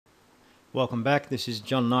Welcome back. This is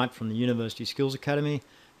John Knight from the University Skills Academy,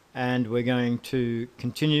 and we're going to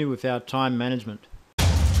continue with our time management.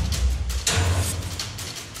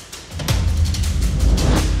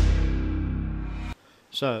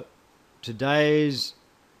 So today's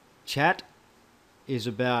chat is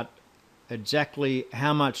about exactly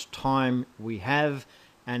how much time we have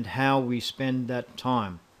and how we spend that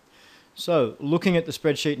time. So looking at the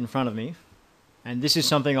spreadsheet in front of me, and this is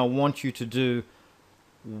something I want you to do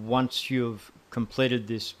once you've completed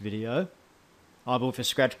this video, either with a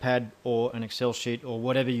scratch pad or an Excel sheet or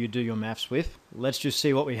whatever you do your maths with. Let's just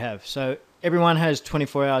see what we have. So everyone has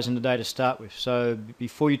 24 hours in the day to start with. So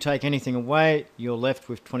before you take anything away, you're left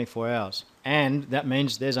with 24 hours. And that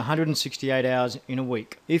means there's 168 hours in a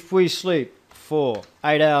week. If we sleep for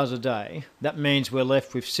 8 hours a day, that means we're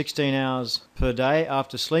left with 16 hours per day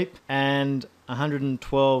after sleep and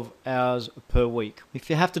 112 hours per week. If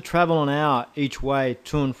you have to travel an hour each way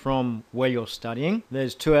to and from where you're studying,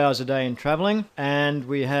 there's 2 hours a day in traveling, and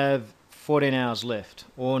we have 14 hours left,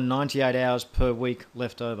 or 98 hours per week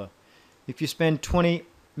left over. If you spend 20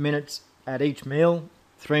 minutes at each meal,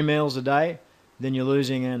 3 meals a day, then you're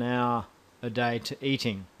losing an hour a day to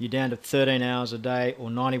eating. You're down to 13 hours a day, or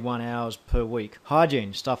 91 hours per week.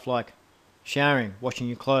 Hygiene, stuff like showering, washing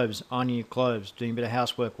your clothes, ironing your clothes, doing a bit of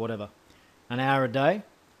housework, whatever. An hour a day,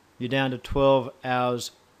 you're down to 12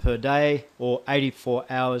 hours per day, or 84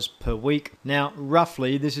 hours per week. Now,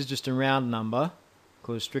 roughly, this is just a round number,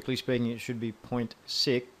 because strictly speaking it should be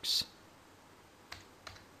 0.6,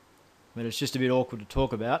 but it's just a bit awkward to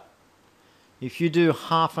talk about. If you do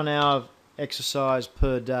half an hour of exercise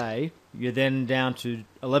per day, you're then down to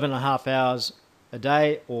 11.5 hours a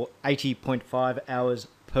day, or 80.5 hours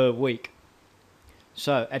per week.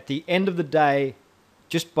 So at the end of the day,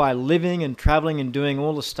 just by living and traveling and doing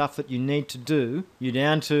all the stuff that you need to do, you're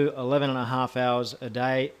down to 11.5 hours a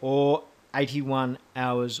day, or 81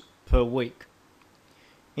 hours per week.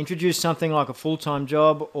 Introduce something like a full-time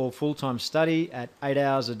job or full-time study at 8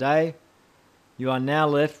 hours a day. You are now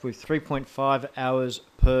left with 3.5 hours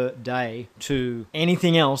per day to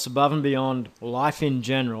anything else above and beyond life in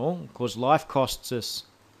general, because life costs us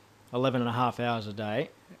 11.5 hours a day.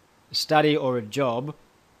 Study or a job,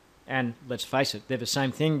 and let's face it, they're the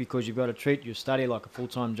same thing, because you've got to treat your study like a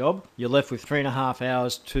full-time job. You're left with 3.5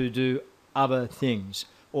 hours to do other things,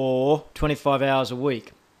 or 25 hours a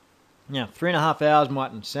week. Now, 3.5 hours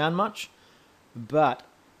mightn't sound much, but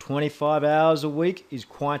 25 hours a week is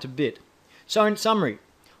quite a bit. So in summary,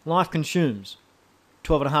 life consumes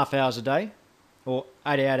 12.5 hours a day, or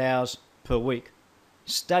 88 hours per week.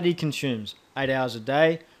 Study consumes 8 hours a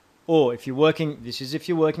day, or if you're working, this is if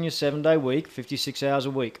you're working a 7-day week, 56 hours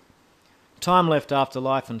a week. Time left after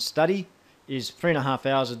life and study is 3.5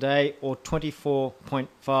 hours a day, or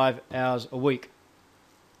 24.5 hours a week.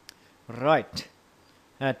 Right.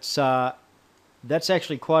 That's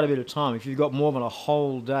actually quite a bit of time if you've got more than a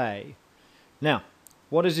whole day. Now,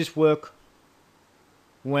 what does this work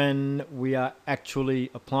when we are actually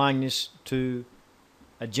applying this to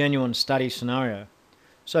a genuine study scenario?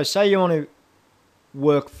 So say you want to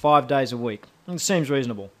work 5 days a week. It seems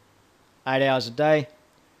reasonable. 8 hours a day,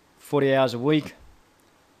 40 hours a week.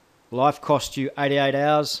 Life costs you 88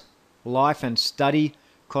 hours. Life and study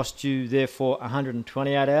cost you, therefore,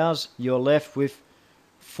 128 hours. You're left with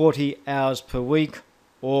 40 hours per week,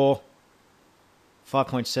 or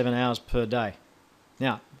 5.7 hours per day.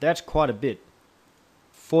 Now, that's quite a bit.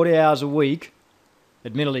 40 hours a week,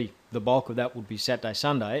 admittedly, the bulk of that would be Saturday,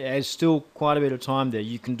 Sunday. There's still quite a bit of time there.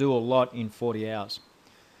 You can do a lot in 40 hours.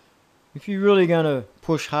 If you're really going to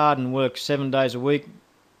push hard and work 7 days a week,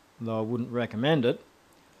 though I wouldn't recommend it,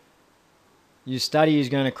 your study is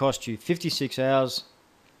going to cost you 56 hours.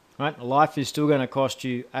 Right? Life is still going to cost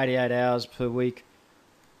you 88 hours per week.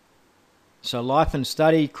 So life and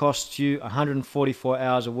study costs you 144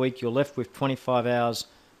 hours a week. You're left with 25 hours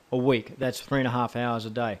a week. That's 3.5 hours a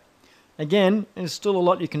day. Again, there's still a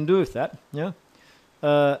lot you can do with that. Yeah,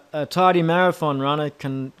 a tidy marathon runner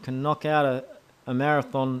can knock out a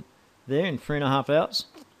marathon there in 3.5 hours.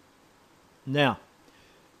 Now,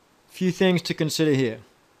 a few things to consider here.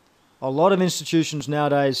 A lot of institutions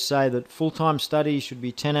nowadays say that full-time study should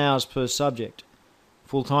be 10 hours per subject.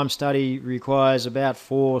 Full-time study requires about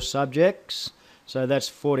 4 subjects, so that's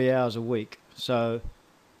 40 hours a week. So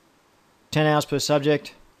 10 hours per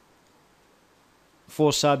subject,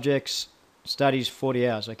 4 subjects, studies 40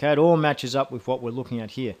 hours. Okay, it all matches up with what we're looking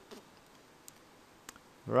at here.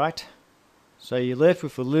 Right, so you're left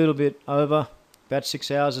with a little bit over, about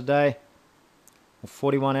 6 hours a day, or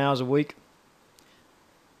 41 hours a week.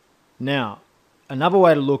 Now, another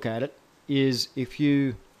way to look at it is if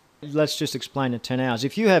you Let's just explain the 10 hours.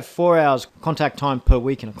 If you have 4 hours contact time per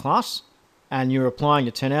week in a class, and you're applying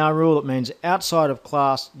the 10-hour rule, it means outside of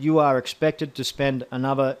class, you are expected to spend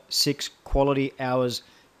another 6 quality hours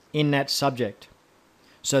in that subject.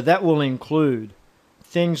 So that will include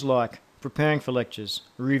things like preparing for lectures,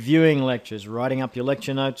 reviewing lectures, writing up your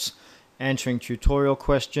lecture notes, answering tutorial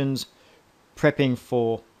questions, prepping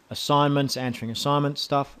for assignments, answering assignment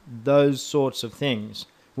stuff. Those sorts of things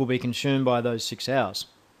will be consumed by those 6 hours.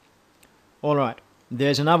 All right,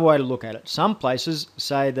 there's another way to look at it. Some places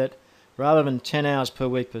say that rather than 10 hours per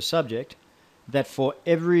week per subject, that for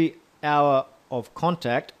every hour of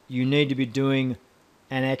contact, you need to be doing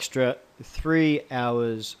an extra 3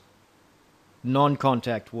 hours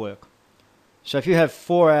non-contact work. So if you have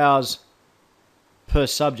 4 hours per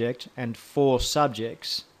subject and 4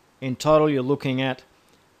 subjects, in total you're looking at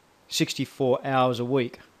 64 hours a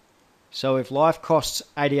week. So if life costs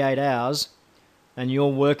 88 hours and you're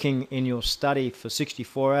working in your study for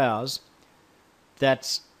 64 hours,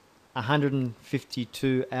 that's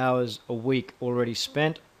 152 hours a week already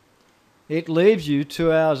spent. It leaves you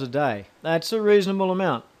 2 hours a day. That's a reasonable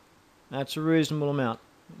amount. That's a reasonable amount.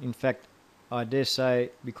 In fact, I dare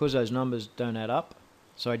say, because those numbers don't add up,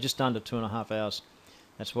 so just under 2.5 hours.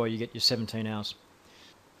 That's why you get your 17 hours.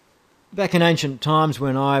 Back in ancient times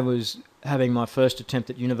when I was having my first attempt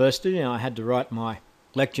at university, and I had to write my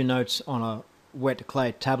lecture notes on a wet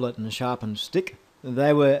clay tablet and a sharpened stick,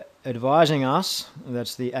 they were advising us,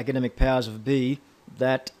 that's the academic powers of B,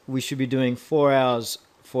 that we should be doing 4 hours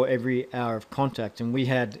for every hour of contact, and we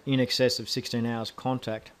had in excess of 16 hours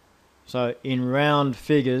contact. So in round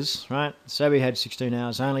figures, right, say we had 16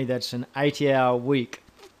 hours only, that's an 80-hour week,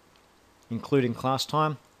 including class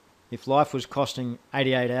time. If life was costing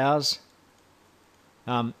 88 hours,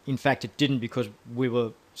 in fact it didn't, because we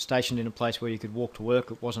were stationed in a place where you could walk to work.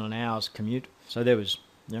 It wasn't an hour's commute, so there was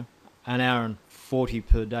an hour and 40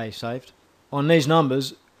 per day saved. On these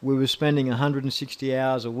numbers, we were spending 160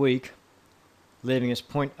 hours a week, leaving us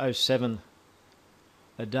 0.07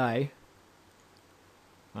 a day,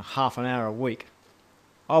 a half an hour a week.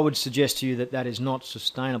 I would suggest to you that that is not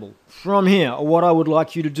sustainable. From here, what I would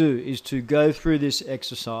like you to do is to go through this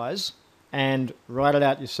exercise and write it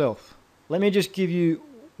out yourself. Let me just give you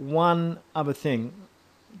one other thing.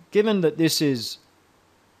 Given that this is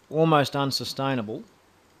almost unsustainable,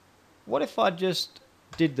 what if I just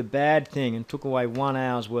did the bad thing and took away 1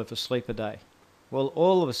 hour's worth of sleep a day? Well,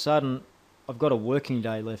 all of a sudden, I've got a working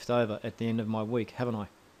day left over at the end of my week, haven't I?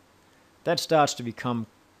 That starts to become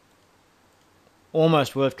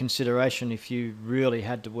almost worth consideration if you really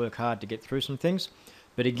had to work hard to get through some things.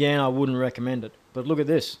 But again, I wouldn't recommend it. But look at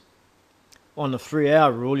this. On the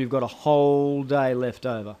 3-hour rule, you've got a whole day left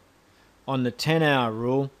over. On the 10-hour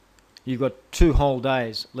rule, you've got 2 whole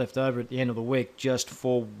days left over at the end of the week just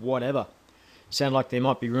for whatever. Sound like there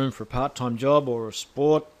might be room for a part-time job or a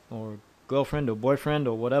sport or a girlfriend or boyfriend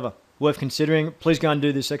or whatever. Worth considering. Please go and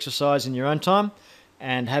do this exercise in your own time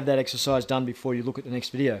and have that exercise done before you look at the next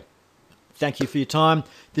video. Thank you for your time.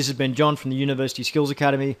 This has been John from the University Skills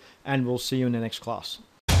Academy, and we'll see you in the next class.